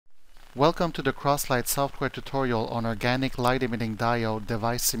Welcome to the Crosslight software tutorial on organic light-emitting diode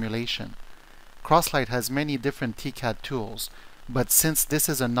device simulation. Crosslight has many different TCAD tools, but since this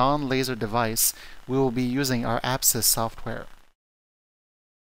is a non-laser device, we will be using our APSYS software.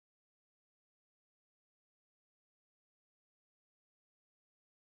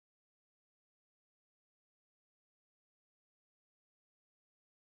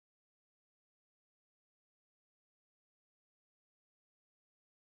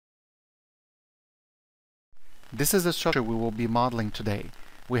 This is the structure we will be modeling today.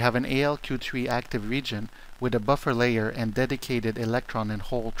 We have an ALQ3 active region with a buffer layer and dedicated electron and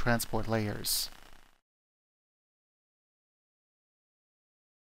hole transport layers.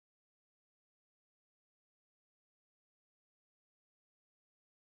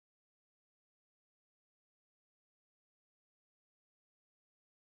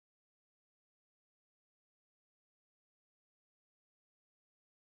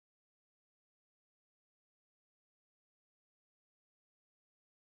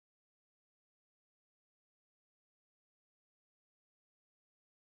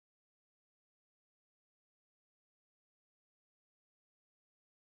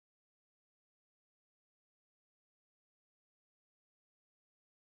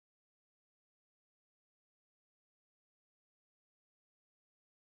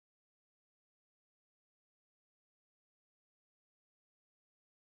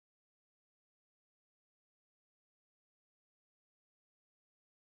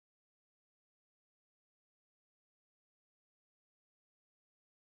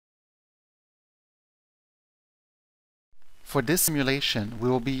 For this simulation, we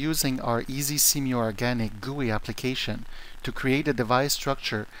will be using our EasySimu Organic GUI application to create a device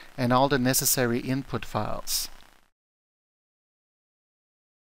structure and all the necessary input files.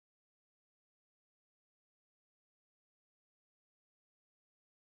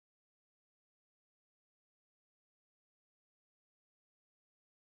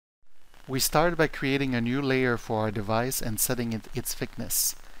 We start by creating a new layer for our device and setting its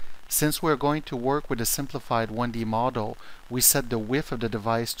thickness. Since we're going to work with a simplified 1D model, we set the width of the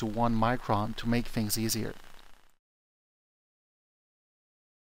device to 1 micron to make things easier.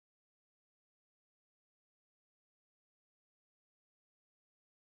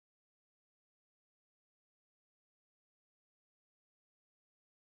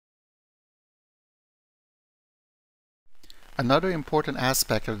 Another important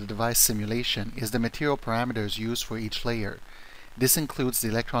aspect of the device simulation is the material parameters used for each layer. This includes the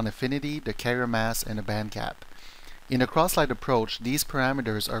electron affinity, the carrier mass, and the band gap. In a crosslight approach, these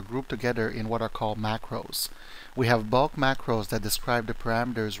parameters are grouped together in what are called macros. We have bulk macros that describe the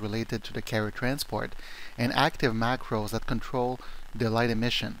parameters related to the carrier transport, and active macros that control the light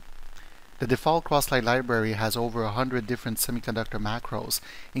emission. The default crosslight library has over 100 different semiconductor macros,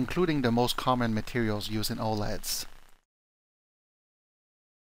 including the most common materials used in OLEDs.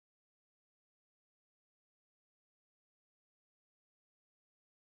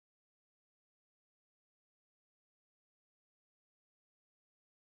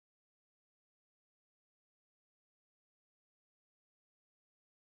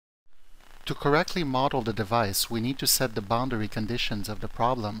 To correctly model the device, we need to set the boundary conditions of the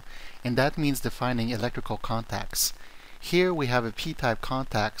problem, and that means defining electrical contacts. Here we have a p-type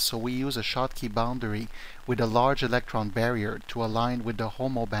contact, so we use a Schottky boundary with a large electron barrier to align with the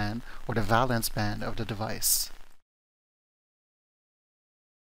HOMO band or the valence band of the device.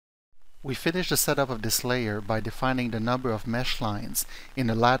 We finish the setup of this layer by defining the number of mesh lines in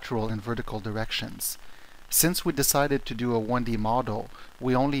the lateral and vertical directions. Since we decided to do a 1D model,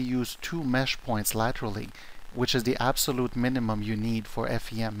 we only use 2 mesh points laterally, which is the absolute minimum you need for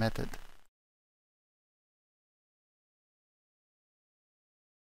FEM method.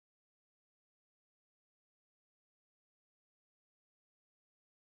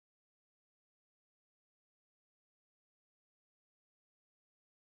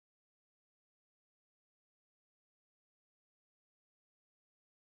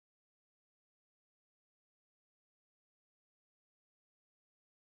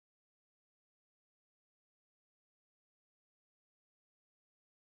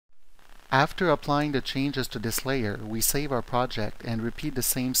 After applying the changes to this layer, we save our project and repeat the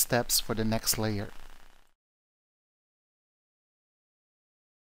same steps for the next layer.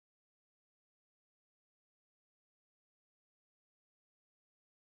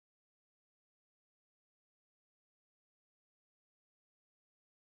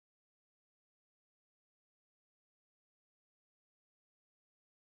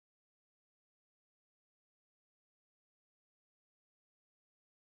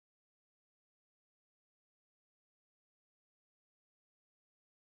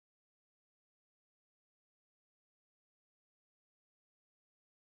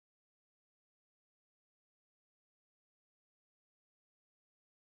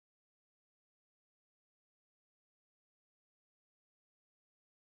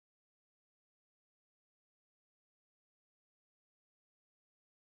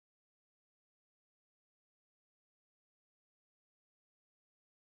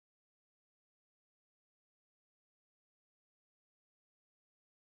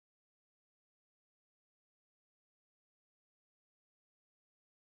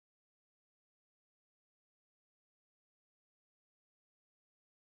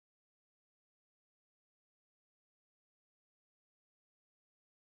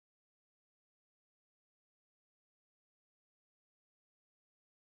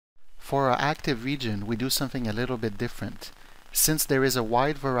 For our active region, we do something a little bit different. Since there is a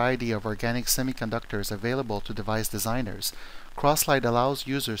wide variety of organic semiconductors available to device designers, Crosslight allows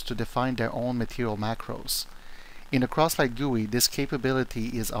users to define their own material macros. In a Crosslight GUI, this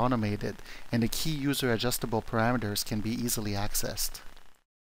capability is automated, and the key user adjustable parameters can be easily accessed.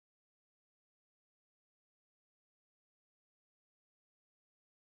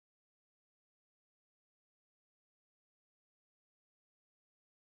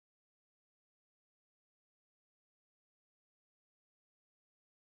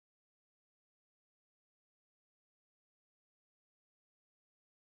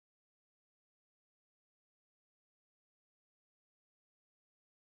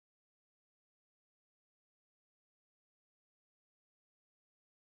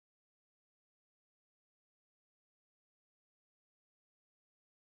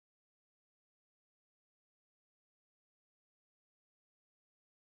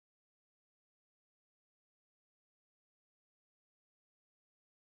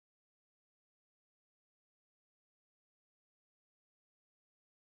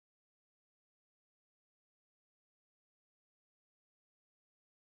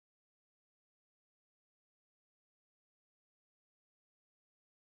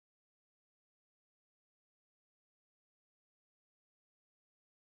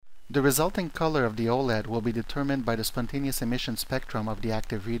 The resulting color of the OLED will be determined by the spontaneous emission spectrum of the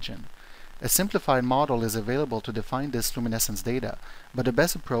active region. A simplified model is available to define this luminescence data, but the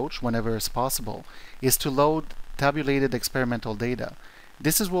best approach, whenever is possible, is to load tabulated experimental data.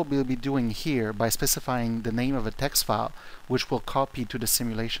 This is what we'll be doing here by specifying the name of a text file, which we'll copy to the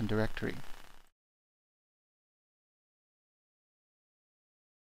simulation directory.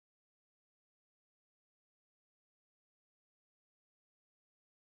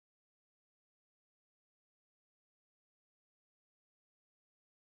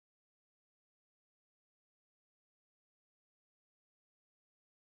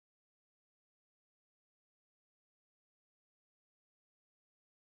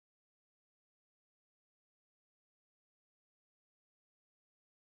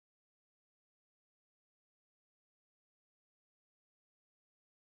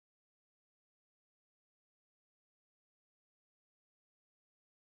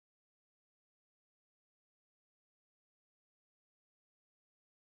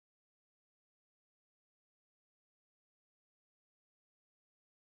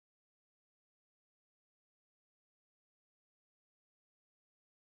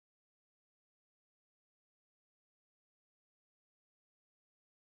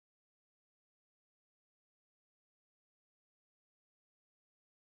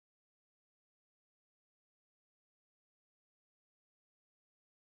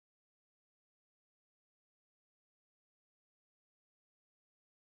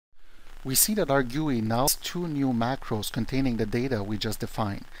 We see that our GUI now has two new macros containing the data we just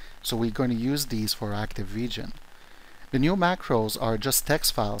defined, so we're going to use these for our active region. The new macros are just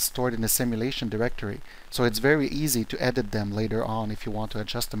text files stored in the simulation directory, so it's very easy to edit them later on if you want to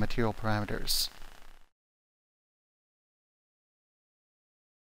adjust the material parameters.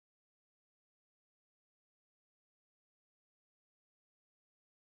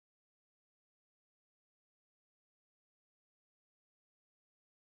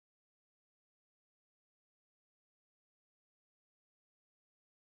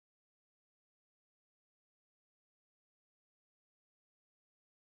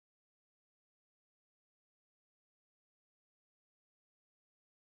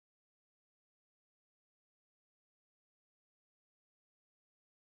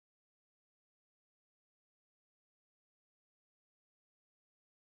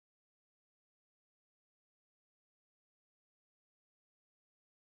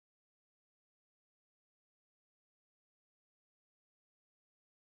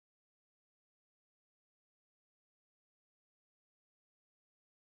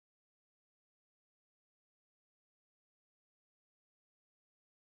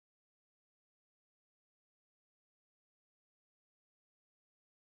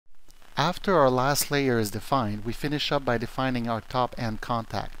 After our last layer is defined, we finish up by defining our top end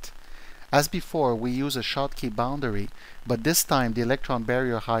contact. As before, we use a Schottky boundary, but this time the electron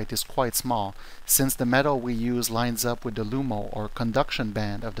barrier height is quite small, since the metal we use lines up with the LUMO or conduction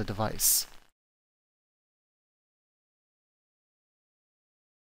band of the device.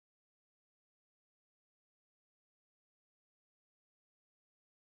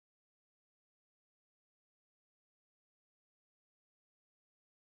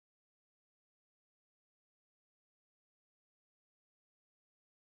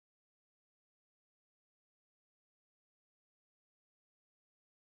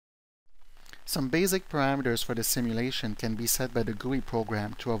 Some basic parameters for the simulation can be set by the GUI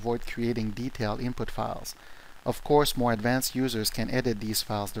program to avoid creating detailed input files. Of course, more advanced users can edit these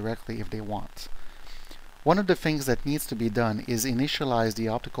files directly if they want. One of the things that needs to be done is initialize the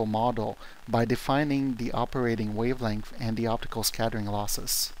optical model by defining the operating wavelength and the optical scattering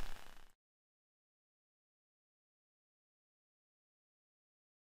losses.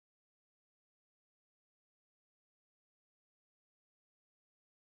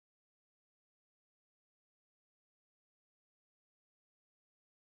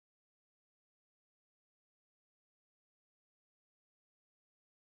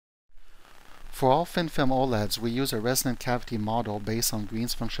 For all thin-film OLEDs, we use a resonant cavity model based on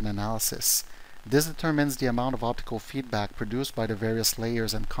Green's function analysis. This determines the amount of optical feedback produced by the various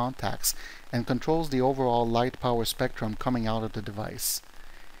layers and contacts and controls the overall light power spectrum coming out of the device.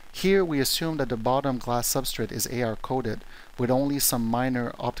 Here we assume that the bottom glass substrate is AR coated with only some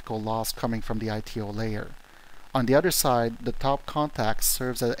minor optical loss coming from the ITO layer. On the other side, the top contact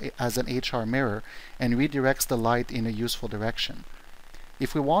serves as an HR mirror and redirects the light in a useful direction.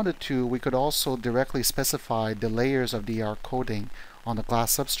 If we wanted to, we could also directly specify the layers of the AR coating on the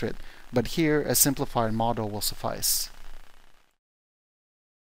glass substrate, but here a simplified model will suffice.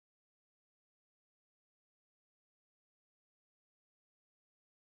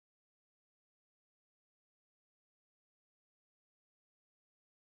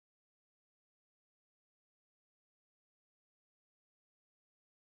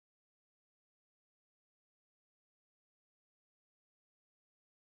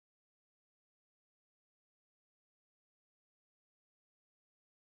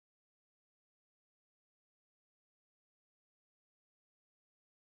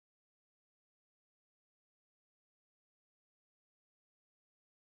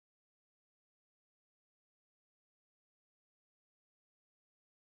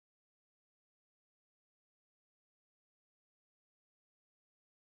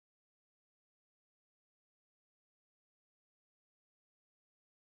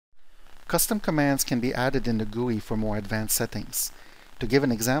 Custom commands can be added in the GUI for more advanced settings. To give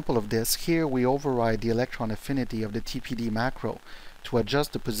an example of this, here we override the electron affinity of the TPD macro to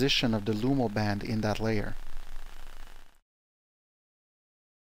adjust the position of the LUMO band in that layer.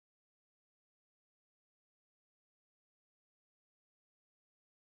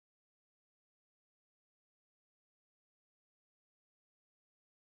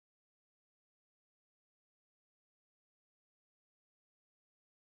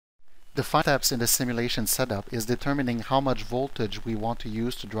 The final steps in the simulation setup is determining how much voltage we want to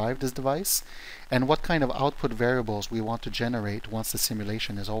use to drive this device and what kind of output variables we want to generate once the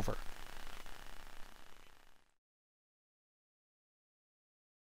simulation is over.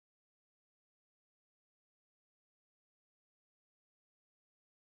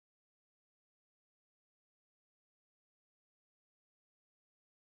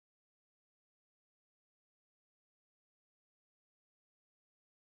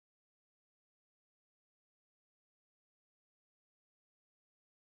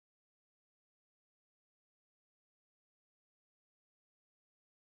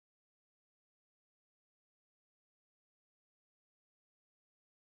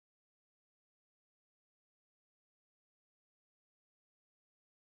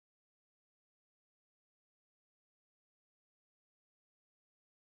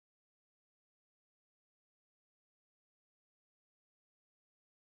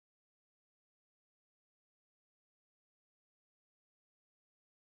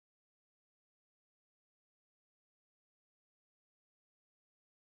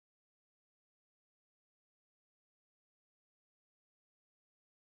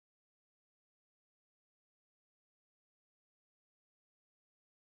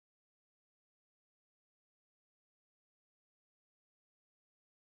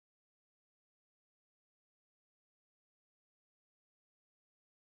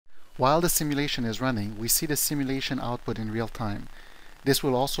 While the simulation is running, we see the simulation output in real time. This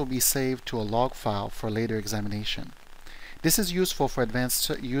will also be saved to a log file for later examination. This is useful for advanced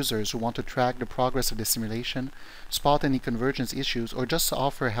users who want to track the progress of the simulation, spot any convergence issues, or just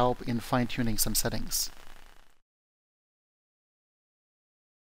offer help in fine-tuning some settings.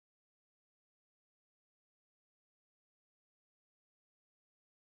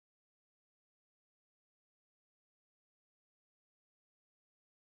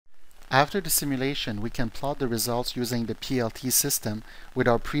 After the simulation, we can plot the results using the PLT system with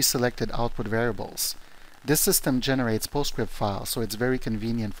our pre-selected output variables. This system generates PostScript files, so it's very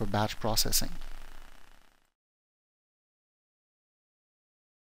convenient for batch processing.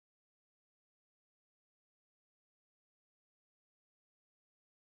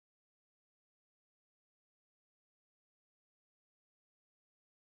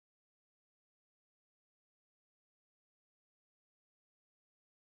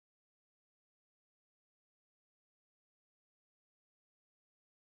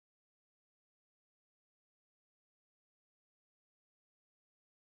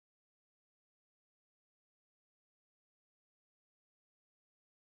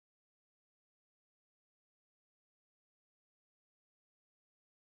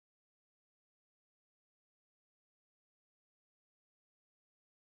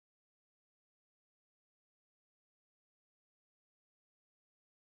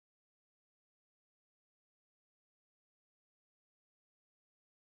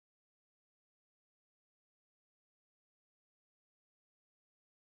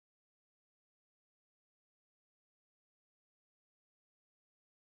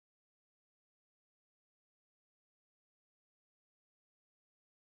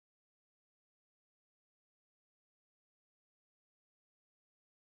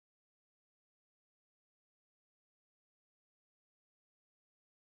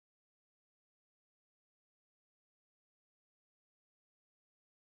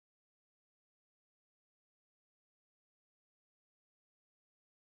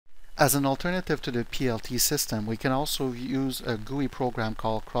 As an alternative to the PLT system, we can also use a GUI program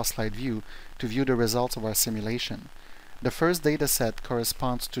called Cross-Slide View to view the results of our simulation. The first dataset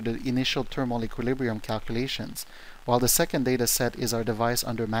corresponds to the initial thermal equilibrium calculations, while the second dataset is our device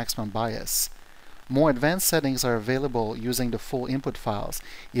under maximum bias. More advanced settings are available using the full input files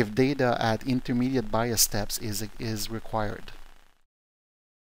if data at intermediate bias steps is required.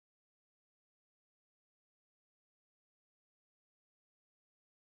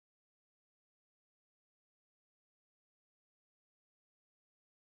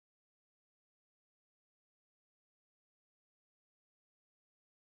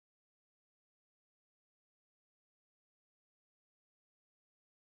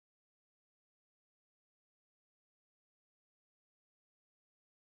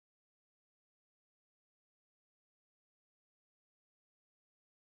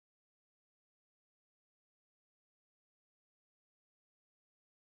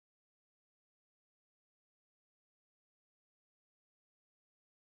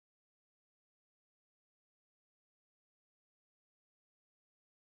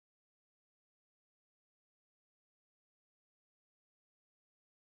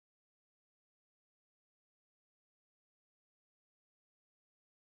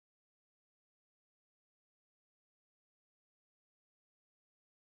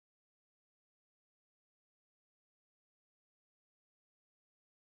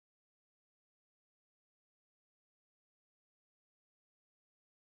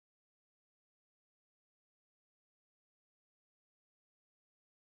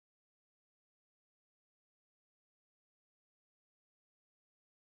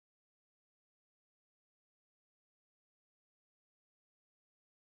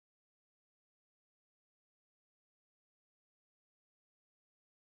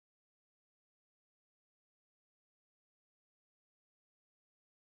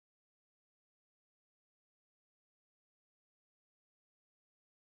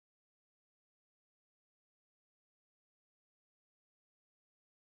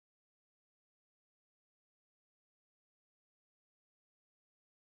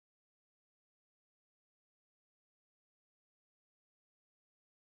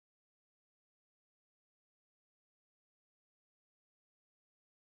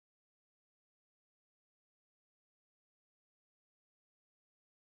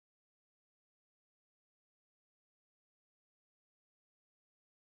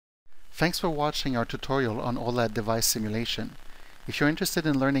 Thanks for watching our tutorial on OLED device simulation. If you're interested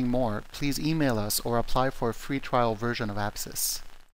in learning more, please email us or apply for a free trial version of APSYS.